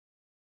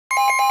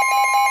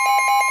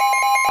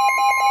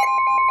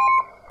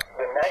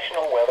The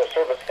National Weather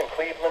Service in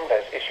Cleveland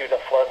has issued a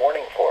flood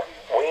warning for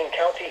Wayne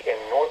County in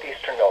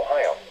northeastern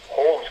Ohio,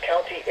 Holmes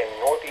County in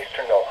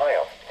northeastern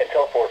Ohio,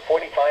 until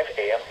 4:45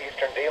 a.m.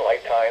 Eastern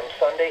Daylight Time,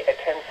 Sunday at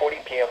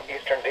 10:40 p.m.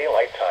 Eastern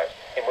Daylight Time.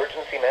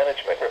 Emergency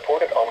management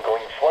reported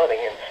ongoing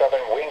flooding in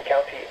southern Wayne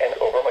County and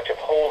over much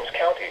of Holmes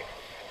County.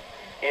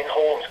 In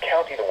Holmes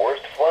County, the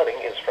worst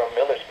flooding is from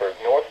Millersburg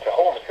north to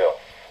Holmesville.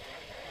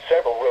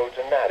 Several roads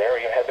in that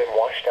area have been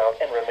washed out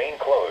and remain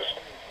closed.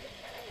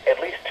 At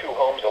least 2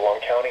 homes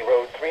along County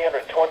Road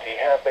 320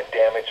 have been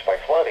damaged by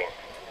flooding.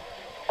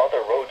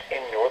 Other roads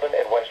in northern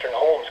and western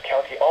Holmes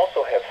County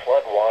also have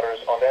flood waters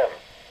on them.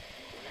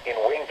 In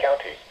Wayne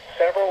County,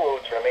 several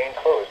roads remain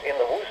closed in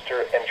the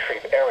Wooster and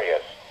Shreve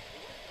areas.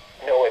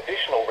 No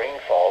additional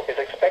rainfall is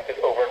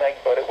expected overnight,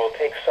 but it will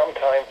take some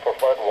time for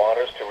flood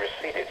waters to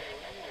recede.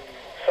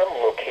 Some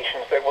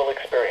locations that will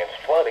experience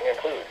flooding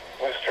include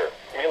Wooster,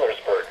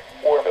 Millersburg,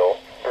 Orville,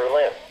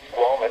 Berlin,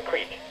 Walnut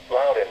Creek,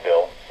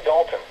 Loudonville,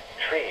 Dalton,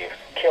 Shreve,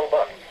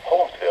 Kilbuck,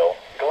 Holmesville,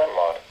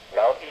 Glenmont,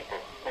 Mount Eaton,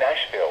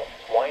 Nashville,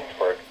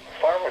 Winesburg,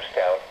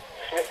 Farmerstown,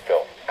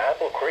 Smithville,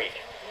 Apple Creek,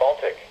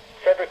 Baltic,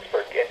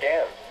 Fredericksburg, and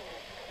Dan.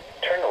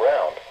 Turn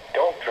around.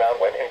 Don't drown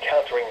when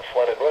encountering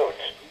flooded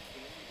roads.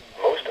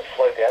 Most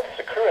flood deaths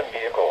occur in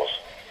vehicles.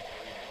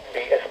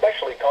 Be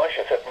especially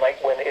cautious at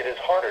night when it is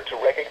harder to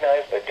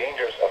recognize the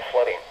dangers of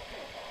flooding.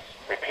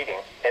 Repeating,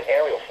 an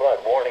aerial flood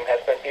warning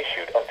has been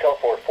issued until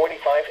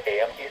 4:45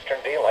 a.m.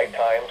 Eastern Daylight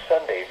Time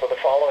Sunday for the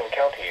following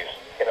counties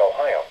in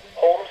Ohio: